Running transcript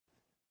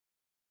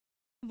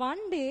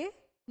One day,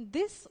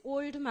 this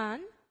old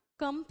man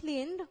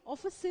complained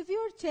of a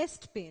severe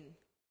chest pain.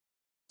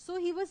 So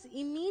he was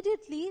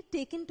immediately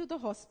taken to the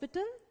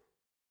hospital.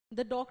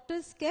 The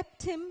doctors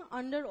kept him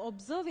under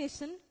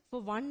observation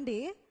for one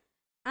day,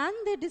 and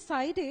they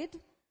decided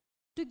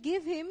to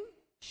give him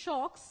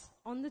shocks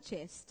on the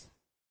chest.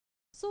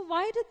 So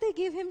why did they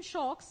give him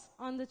shocks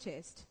on the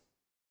chest?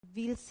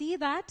 We'll see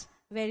that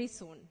very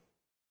soon.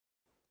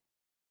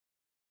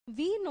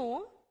 We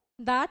know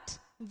that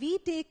we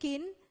take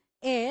in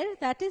air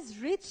that is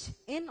rich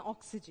in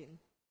oxygen.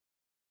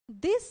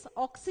 This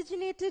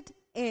oxygenated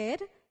air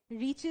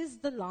reaches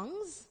the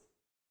lungs.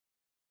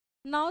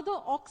 Now the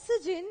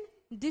oxygen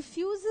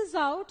diffuses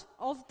out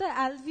of the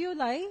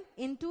alveoli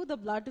into the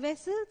blood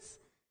vessels.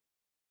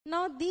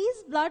 Now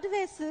these blood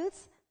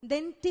vessels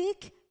then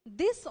take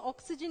this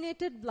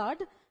oxygenated blood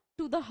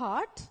to the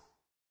heart.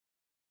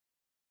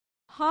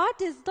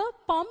 Heart is the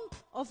pump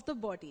of the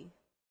body.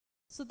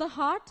 So the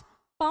heart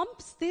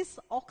pumps this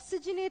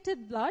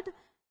oxygenated blood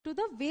to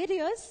the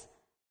various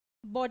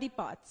body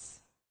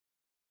parts.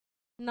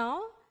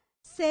 Now,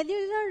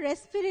 cellular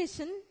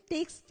respiration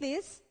takes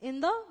place in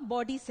the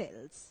body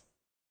cells.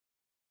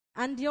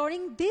 And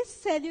during this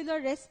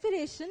cellular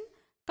respiration,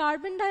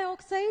 carbon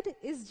dioxide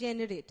is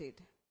generated.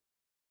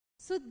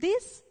 So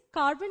this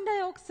carbon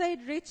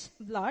dioxide-rich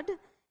blood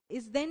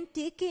is then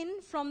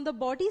taken from the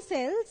body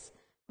cells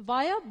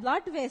via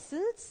blood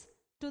vessels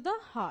to the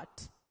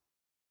heart.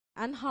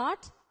 And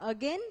heart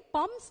again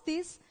pumps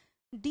this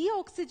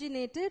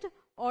deoxygenated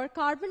or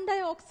carbon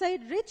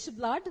dioxide-rich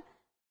blood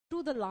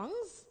to the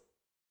lungs,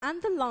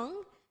 and the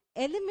lung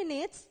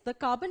eliminates the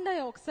carbon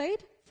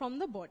dioxide from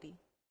the body.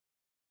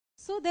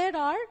 So there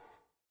are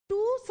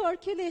two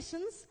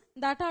circulations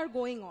that are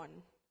going on.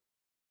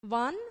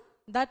 One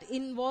that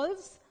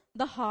involves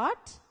the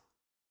heart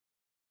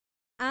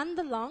and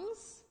the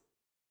lungs,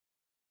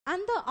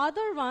 and the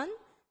other one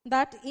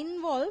that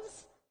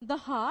involves the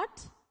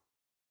heart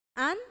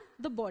and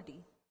the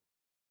body.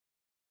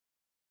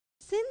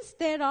 Since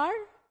there are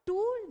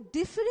two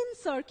different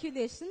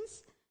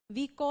circulations,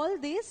 we call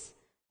this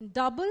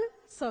double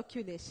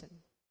circulation.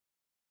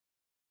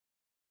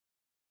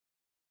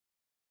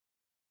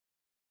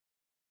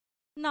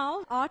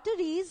 Now,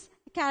 arteries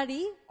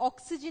carry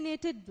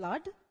oxygenated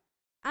blood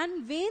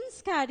and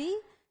veins carry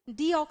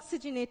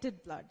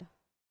deoxygenated blood.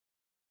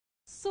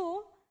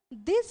 So,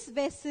 this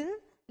vessel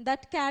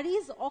that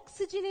carries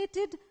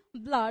oxygenated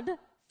blood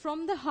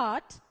from the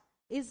heart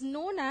is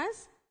known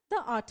as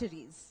the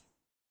arteries.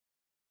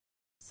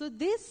 So,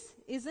 this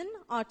is an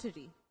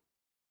artery.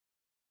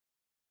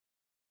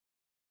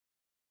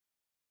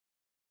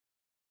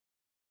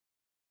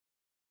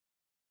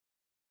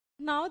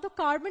 Now, the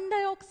carbon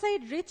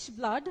dioxide-rich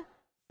blood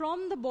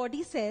from the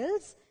body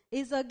cells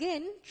is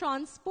again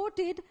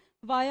transported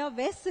via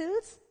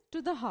vessels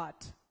to the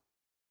heart.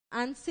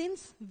 And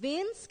since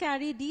veins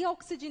carry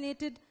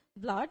deoxygenated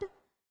blood,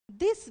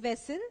 this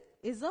vessel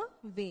is a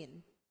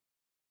vein.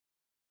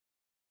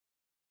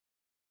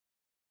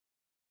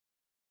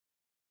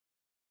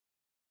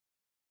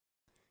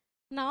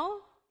 Now,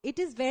 it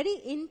is very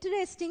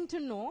interesting to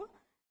know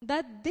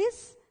that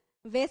this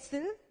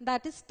vessel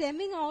that is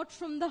stemming out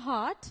from the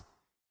heart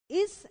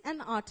is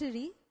an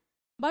artery,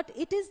 but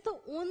it is the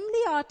only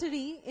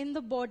artery in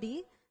the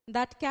body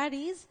that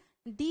carries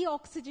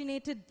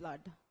deoxygenated blood.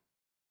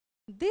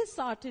 This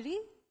artery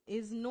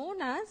is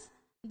known as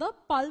the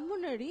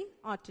pulmonary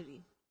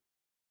artery.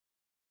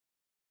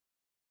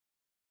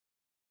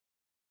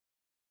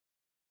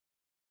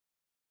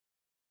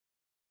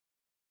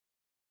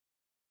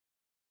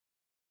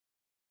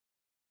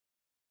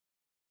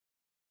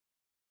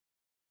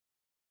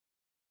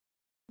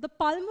 The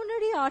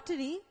pulmonary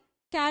artery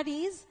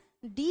carries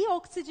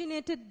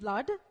deoxygenated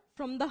blood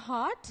from the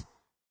heart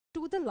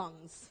to the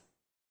lungs.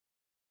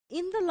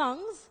 In the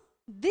lungs,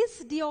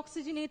 this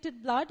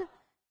deoxygenated blood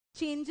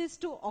changes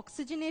to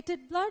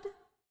oxygenated blood,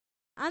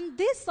 and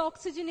this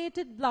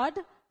oxygenated blood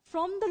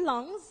from the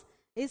lungs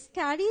is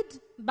carried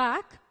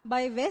back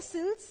by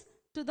vessels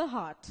to the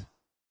heart.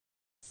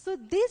 So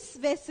this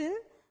vessel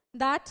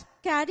that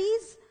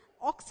carries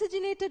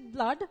oxygenated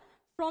blood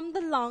from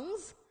the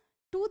lungs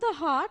to the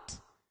heart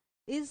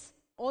is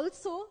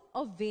also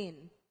a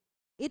vein.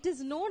 It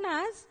is known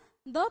as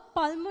the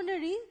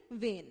pulmonary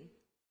vein.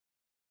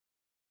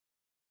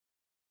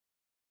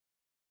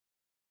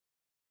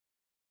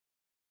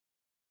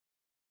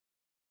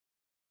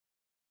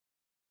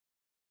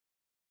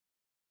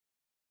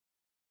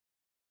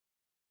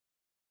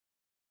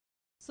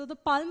 So the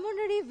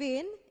pulmonary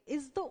vein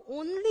is the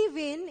only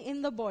vein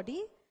in the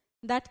body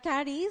that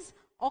carries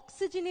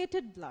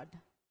oxygenated blood.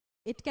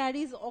 It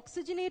carries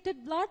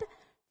oxygenated blood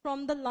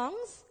from the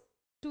lungs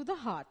to the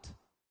heart.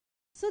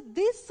 So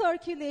this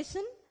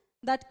circulation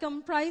that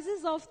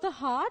comprises of the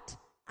heart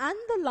and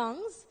the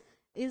lungs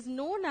is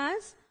known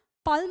as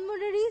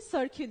pulmonary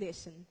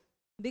circulation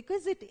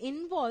because it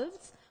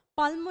involves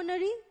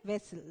pulmonary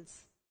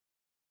vessels.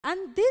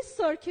 And this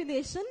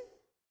circulation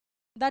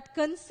that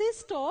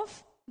consists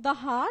of the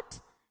heart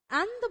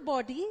and the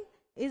body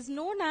is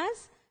known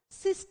as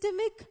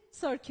systemic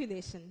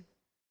circulation.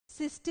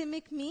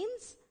 Systemic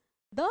means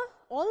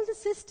all the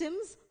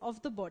systems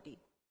of the body.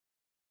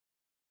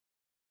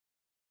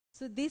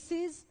 So this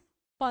is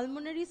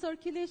pulmonary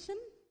circulation.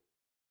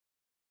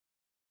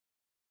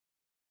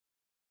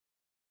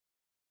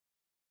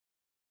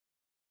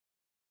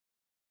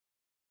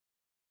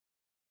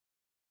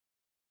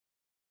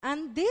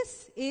 And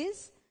this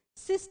is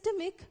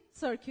systemic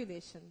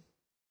circulation.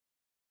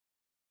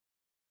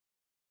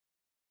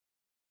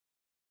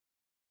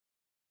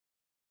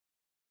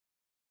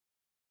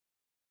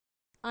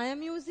 I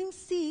am using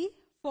C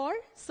for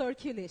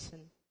circulation.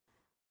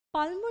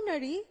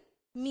 Pulmonary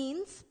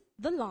means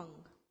the lung.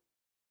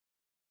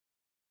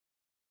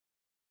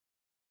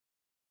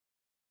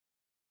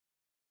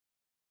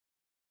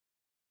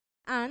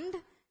 And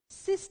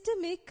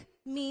systemic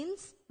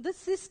means the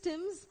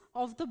systems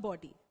of the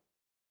body.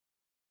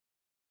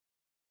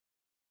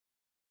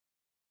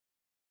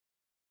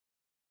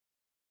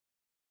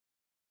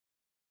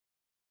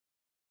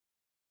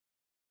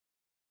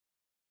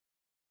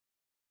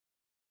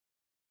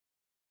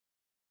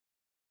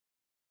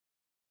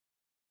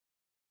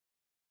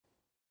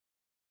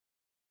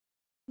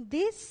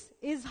 This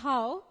is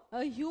how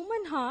a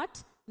human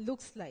heart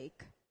looks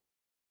like.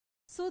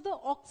 So the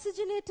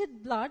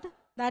oxygenated blood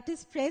that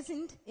is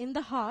present in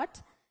the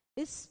heart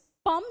is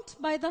pumped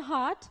by the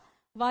heart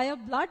via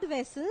blood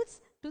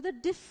vessels to the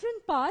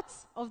different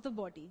parts of the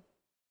body.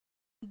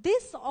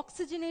 This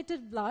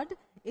oxygenated blood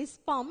is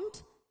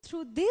pumped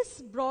through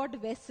this broad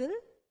vessel,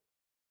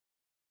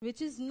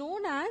 which is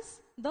known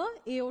as the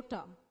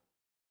aorta.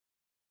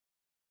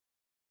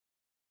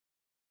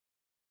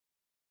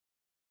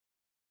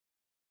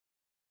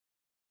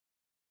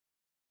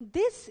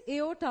 This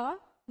aorta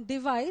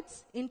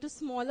divides into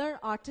smaller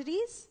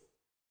arteries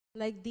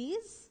like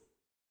these.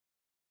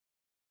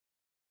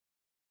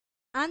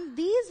 And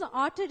these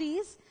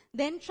arteries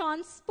then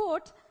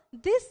transport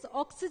this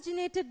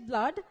oxygenated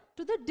blood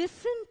to the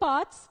different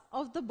parts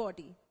of the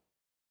body.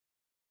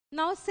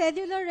 Now,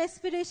 cellular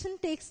respiration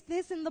takes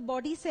place in the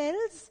body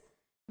cells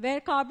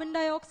where carbon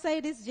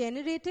dioxide is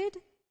generated.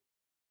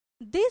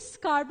 This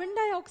carbon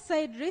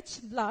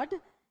dioxide-rich blood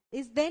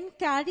is then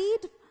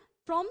carried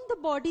from the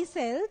body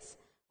cells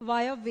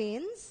via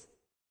veins,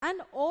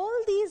 and all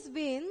these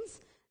veins,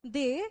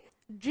 they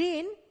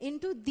drain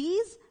into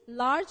these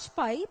large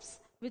pipes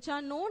which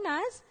are known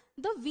as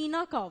the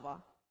vena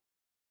cava.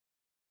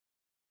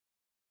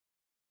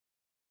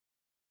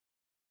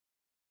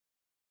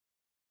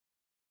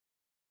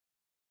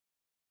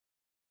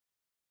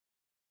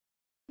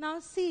 Now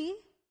see,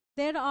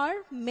 there are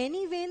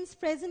many veins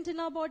present in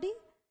our body.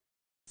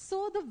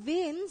 So the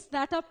veins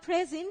that are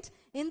present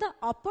in the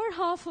upper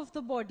half of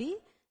the body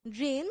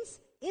drains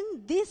in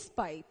this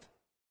pipe.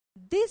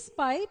 This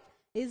pipe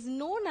is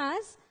known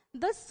as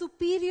the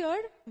superior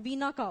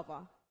vena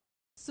cava.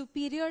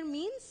 Superior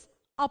means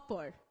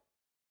upper.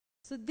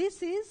 So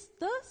this is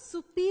the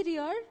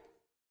superior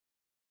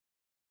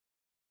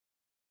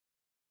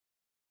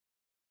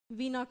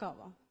vena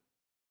cava.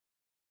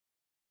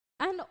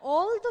 And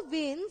all the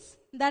veins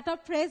that are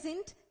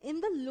present in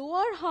the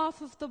lower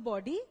half of the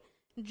body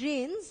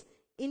drains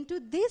into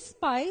this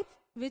pipe,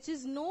 which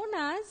is known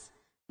as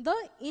the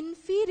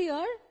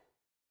inferior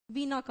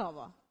vena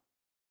cava.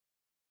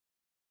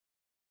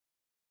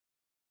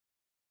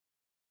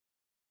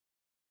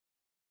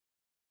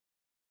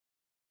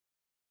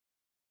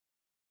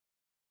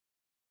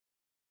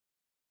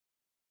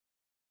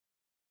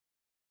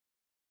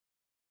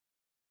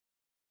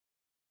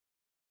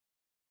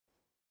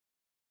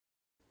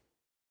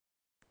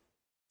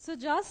 So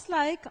just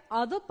like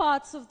other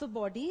parts of the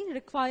body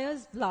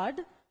requires blood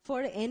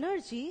for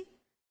energy,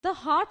 the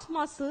heart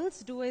muscles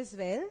do as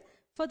well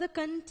for the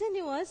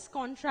continuous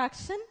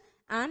contraction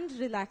and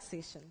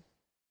relaxation.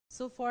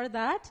 So for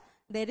that,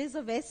 there is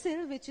a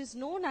vessel which is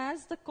known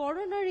as the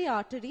coronary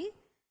artery.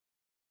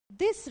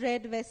 This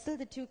red vessel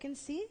that you can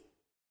see,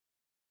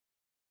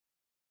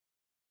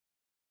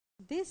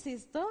 this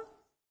is the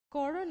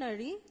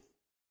coronary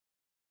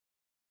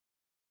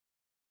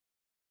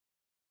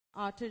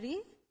artery.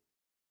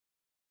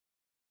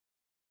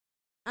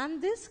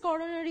 And this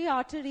coronary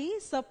artery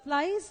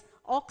supplies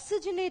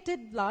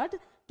oxygenated blood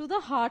to the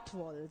heart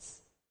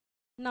walls.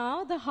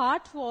 Now the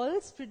heart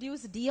walls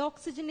produce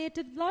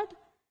deoxygenated blood.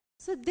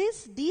 So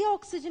this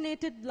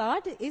deoxygenated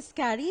blood is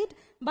carried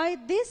by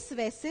this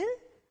vessel,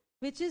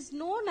 which is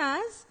known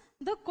as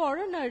the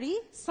coronary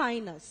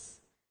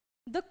sinus.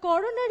 The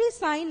coronary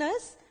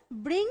sinus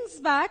brings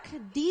back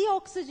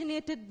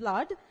deoxygenated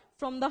blood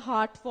from the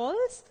heart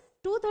walls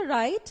to the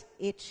right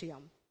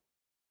atrium.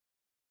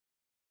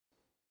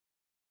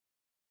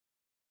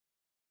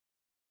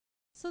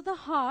 So the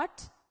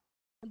heart,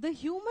 the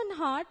human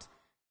heart,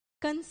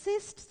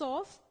 consists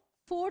of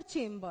 4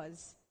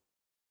 chambers.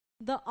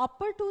 The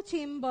upper 2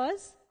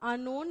 chambers are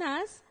known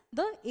as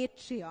the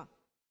atria.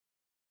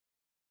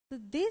 So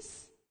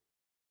this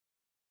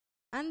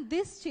and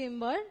this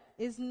chamber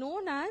is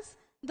known as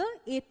the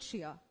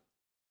atria.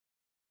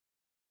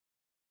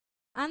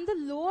 And the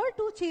lower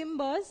 2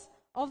 chambers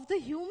of the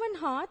human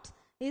heart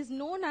is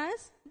known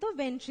as the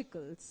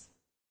ventricles.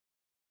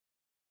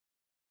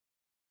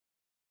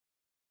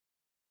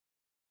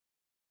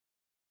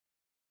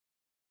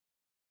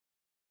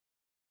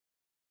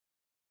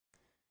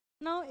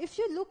 Now, if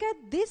you look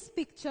at this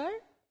picture,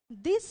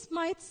 this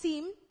might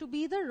seem to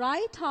be the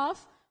right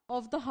half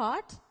of the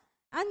heart,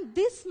 and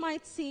this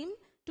might seem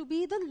to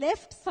be the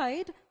left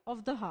side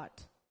of the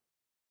heart.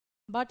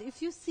 But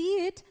if you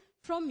see it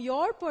from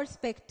your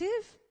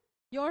perspective,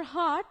 your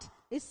heart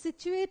is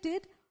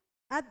situated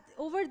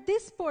over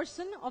this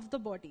portion of the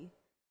body.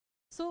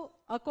 So,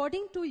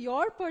 according to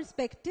your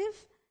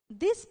perspective,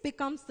 this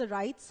becomes the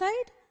right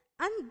side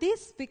and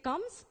this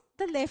becomes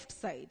the left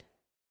side.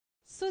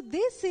 So,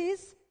 this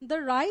is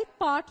the right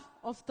part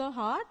of the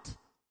heart,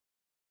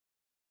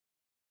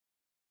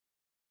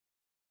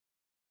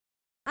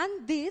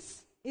 and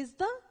this is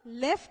the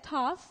left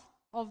half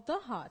of the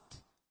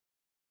heart.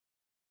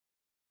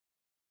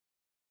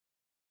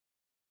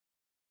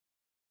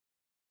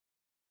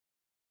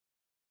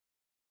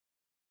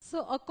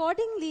 So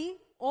accordingly,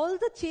 all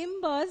the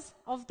chambers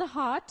of the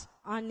heart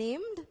are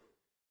named.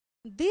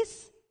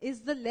 This is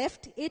the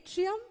left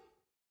atrium.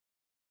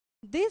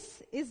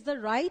 This is the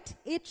right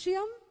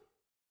atrium.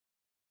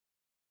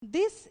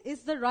 This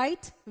is the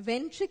right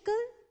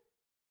ventricle.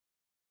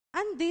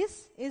 And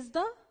this is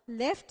the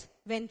left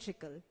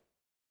ventricle.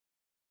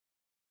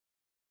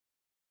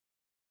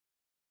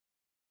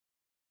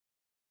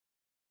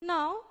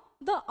 Now,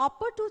 the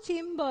upper two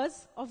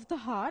chambers of the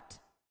heart,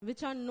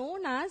 which are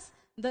known as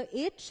the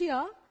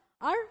atria,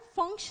 are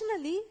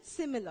functionally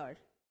similar.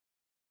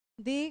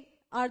 They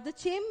are the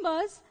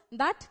chambers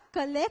that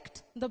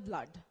collect the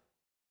blood.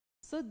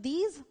 So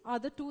these are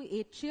the two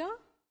atria,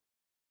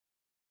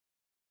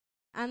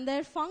 and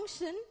their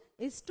function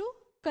is to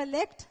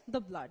collect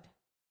the blood.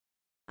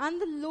 And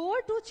the lower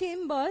two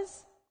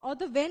chambers or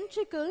the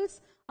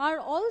ventricles are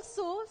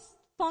also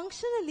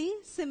functionally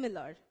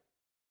similar.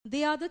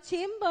 They are the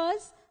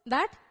chambers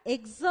that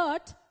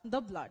exert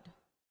the blood.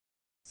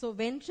 So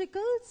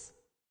ventricles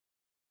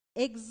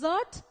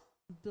exert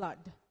blood.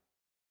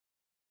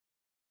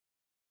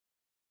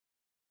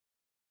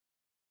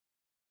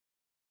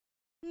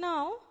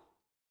 Now,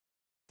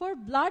 for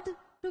blood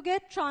to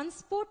get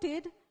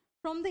transported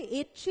from the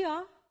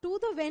atria to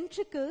the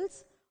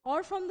ventricles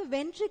or from the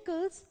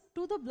ventricles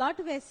to the blood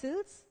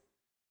vessels,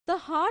 the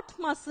heart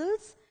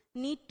muscles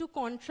need to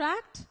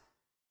contract,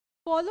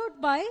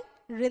 followed by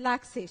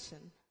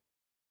relaxation.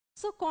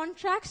 So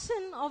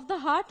contraction of the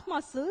heart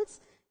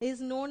muscles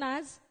is known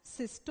as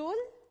systole,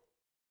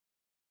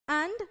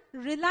 and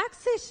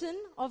relaxation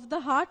of the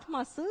heart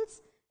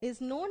muscles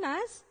is known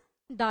as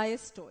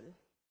diastole.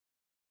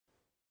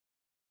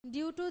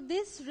 Due to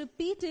this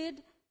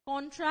repeated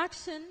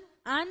contraction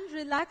and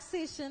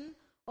relaxation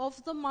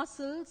of the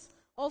muscles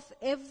of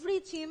every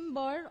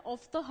chamber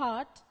of the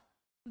heart,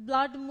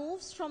 blood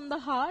moves from the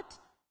heart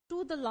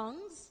to the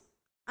lungs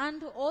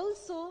and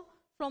also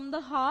from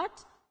the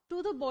heart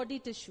to the body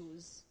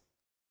tissues.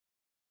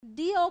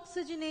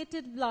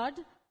 Deoxygenated blood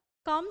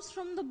comes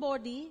from the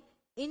body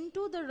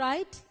into the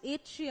right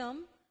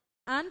atrium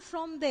and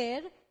from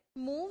there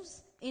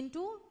moves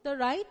into the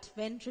right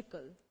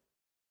ventricle.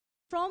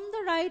 From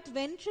the right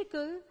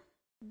ventricle,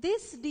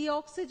 this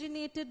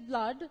deoxygenated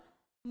blood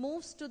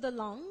moves to the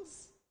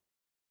lungs.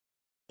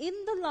 In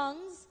the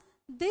lungs,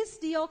 this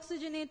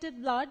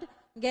deoxygenated blood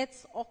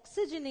gets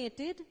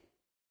oxygenated.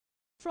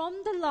 From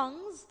the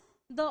lungs,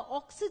 the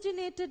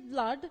oxygenated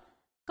blood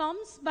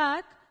comes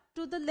back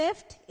to the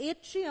left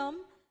atrium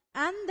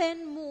and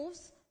then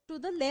moves to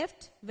the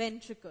left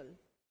ventricle.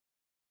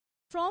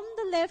 From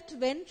the left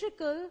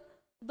ventricle,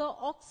 the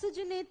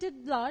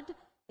oxygenated blood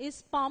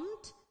is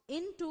pumped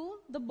into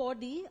the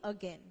body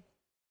again.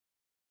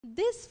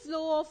 This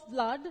flow of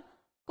blood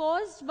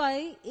caused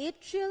by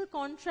atrial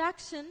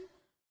contraction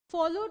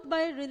followed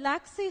by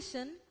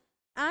relaxation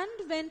and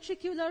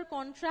ventricular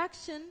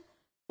contraction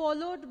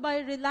followed by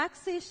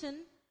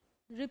relaxation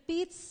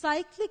repeats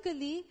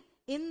cyclically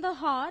in the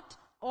heart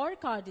or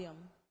cardium.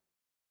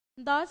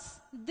 Thus,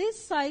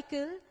 this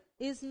cycle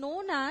is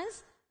known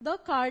as the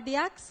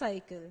cardiac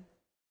cycle.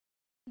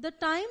 The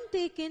time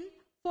taken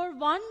for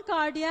one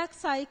cardiac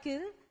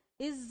cycle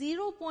is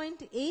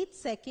 0.8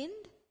 seconds.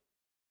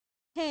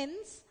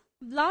 Hence,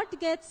 blood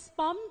gets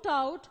pumped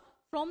out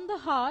from the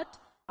heart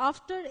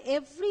after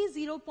every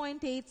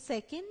 0.8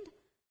 seconds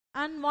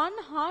and one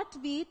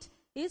heartbeat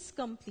is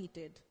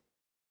completed.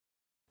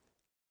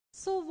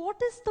 So what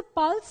is the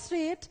pulse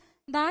rate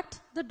that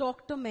the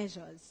doctor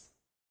measures?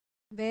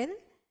 Well,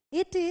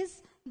 it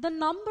is the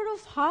number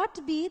of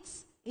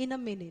heartbeats in a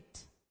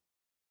minute.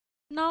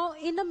 Now,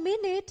 in a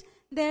minute,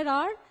 there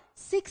are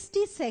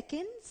 60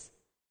 seconds,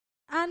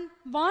 and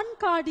one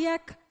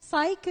cardiac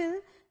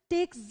cycle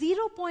takes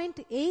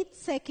 0.8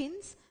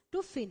 seconds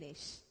to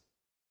finish.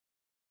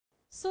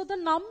 So, the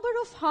number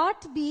of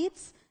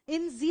heartbeats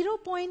in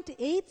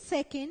 0.8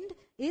 seconds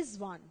is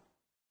 1.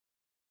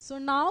 So,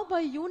 now by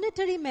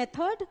unitary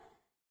method,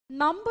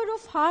 number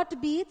of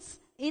heartbeats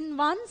in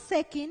 1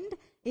 second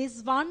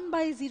is 1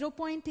 by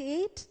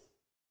 0.8,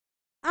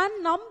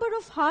 and number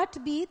of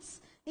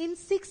heartbeats in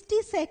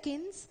 60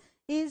 seconds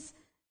is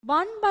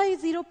 1 by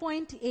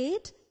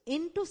 0.8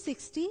 into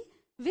 60,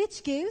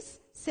 which gives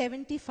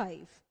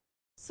 75.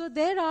 So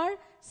there are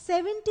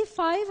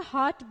 75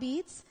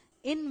 heartbeats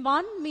in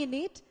 1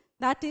 minute,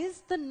 that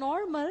is the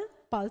normal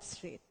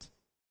pulse rate.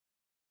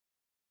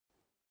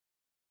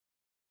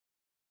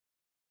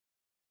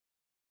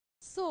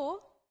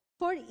 So,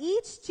 for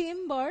each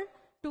chamber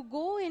to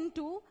go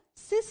into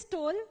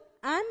systole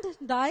and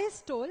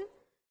diastole,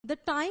 the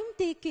time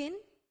taken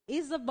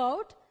is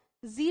about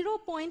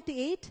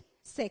 0.8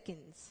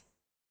 seconds.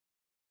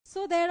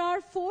 So, there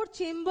are 4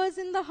 chambers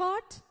in the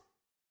heart.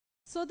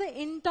 So,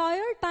 the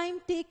entire time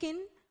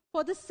taken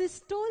for the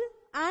systole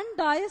and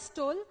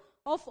diastole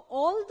of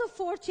all the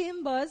 4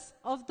 chambers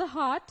of the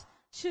heart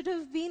should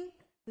have been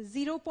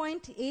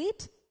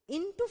 0.8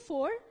 into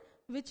 4,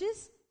 which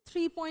is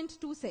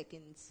 3.2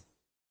 seconds.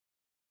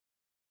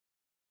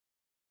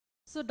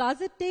 So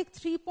does it take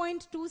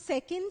 3.2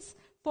 seconds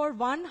for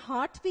one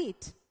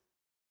heartbeat?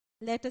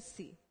 Let us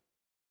see.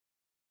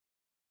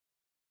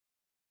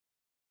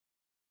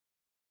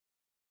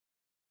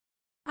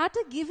 At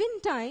a given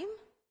time,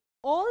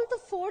 all the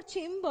 4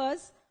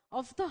 chambers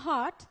of the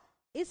heart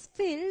is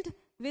filled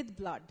with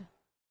blood.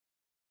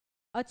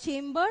 A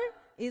chamber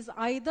is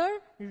either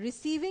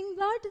receiving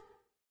blood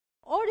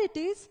or it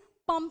is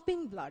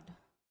pumping blood.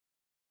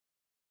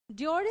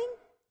 During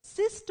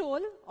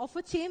systole of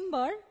a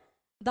chamber,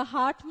 the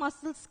heart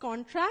muscles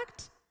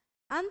contract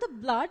and the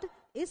blood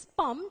is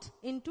pumped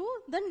into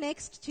the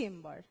next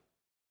chamber.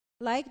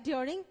 Like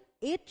during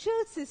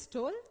atrial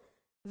systole,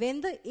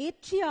 when the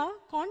atria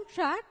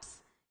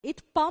contracts,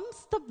 it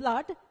pumps the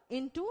blood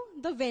into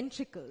the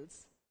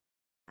ventricles.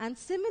 And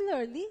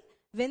similarly,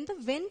 when the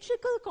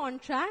ventricle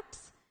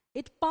contracts,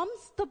 it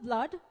pumps the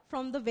blood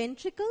from the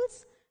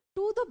ventricles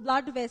to the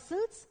blood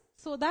vessels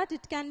so that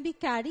it can be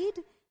carried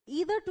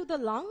either to the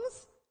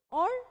lungs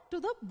or to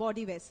the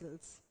body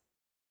vessels.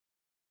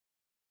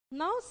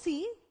 Now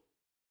see,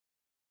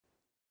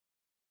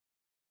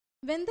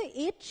 when the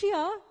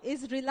atria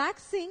is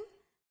relaxing,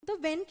 the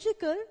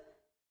ventricle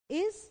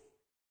is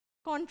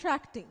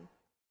contracting.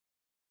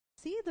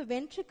 See, the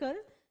ventricle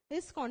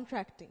is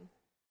contracting.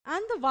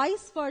 And the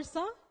vice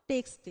versa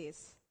takes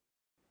place.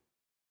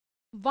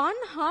 One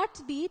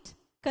heartbeat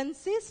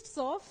consists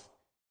of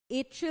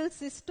atrial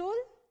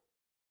systole,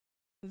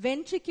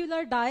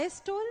 ventricular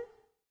diastole,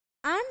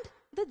 and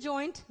the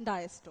joint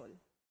diastole.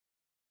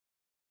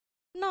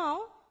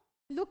 Now,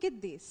 look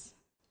at this.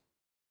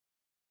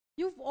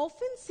 You've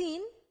often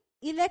seen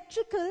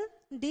electrical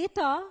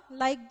data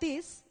like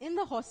this in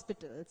the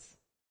hospitals.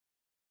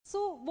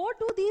 So, what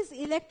do these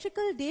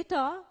electrical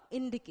data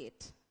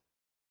indicate?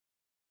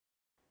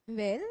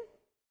 Well,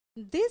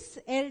 this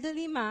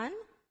elderly man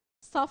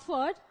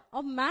suffered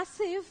a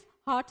massive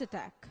heart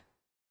attack.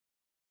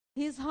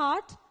 His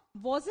heart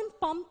wasn't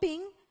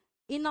pumping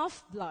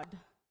enough blood.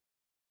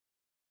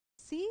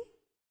 See,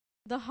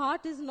 the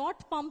heart is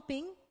not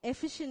pumping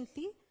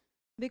efficiently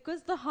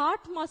because the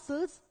heart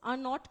muscles are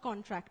not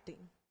contracting.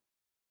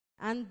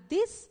 And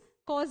this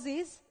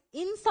causes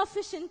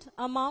insufficient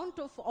amount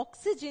of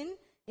oxygen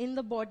in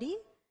the body,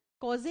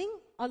 causing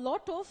a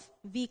lot of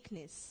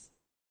weakness.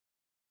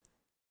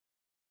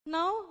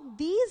 Now,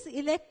 these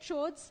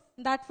electrodes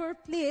that were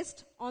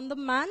placed on the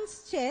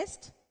man's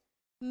chest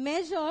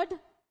measured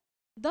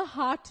the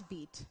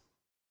heartbeat.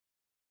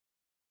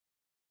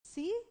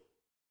 See,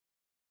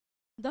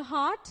 the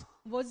heart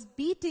was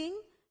beating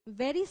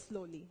very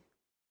slowly.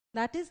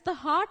 That is, the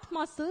heart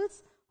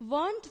muscles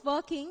weren't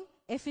working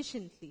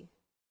efficiently.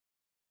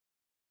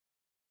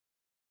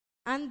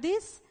 And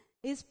this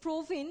is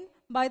proven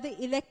by the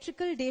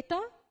electrical data.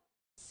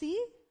 See,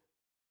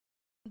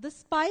 the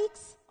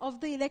spikes of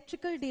the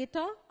electrical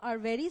data are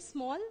very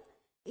small,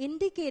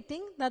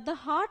 indicating that the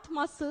heart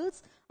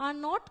muscles are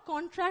not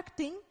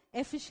contracting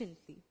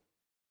efficiently.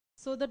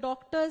 So the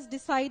doctors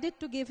decided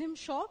to give him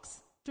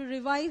shocks to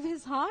revive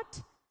his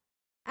heart,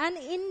 and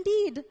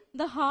indeed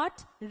the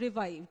heart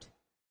revived.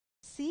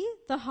 See,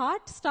 the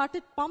heart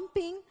started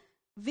pumping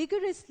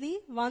vigorously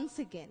once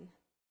again.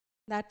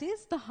 That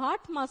is, the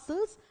heart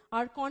muscles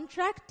are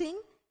contracting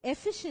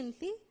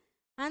efficiently,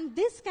 and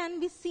this can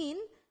be seen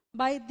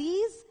by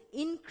these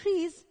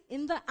increase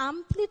in the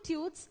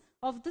amplitudes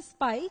of the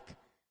spike,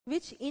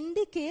 which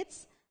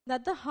indicates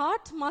that the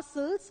heart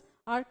muscles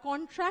are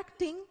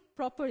contracting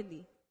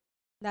properly.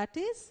 That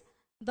is,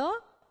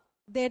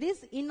 there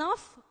is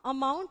enough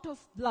amount of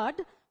blood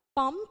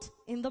pumped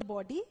in the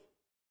body.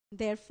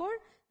 Therefore,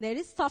 there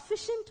is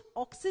sufficient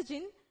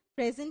oxygen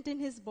present in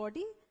his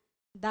body.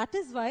 That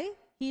is why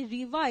he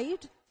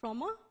revived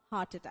from a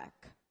heart attack.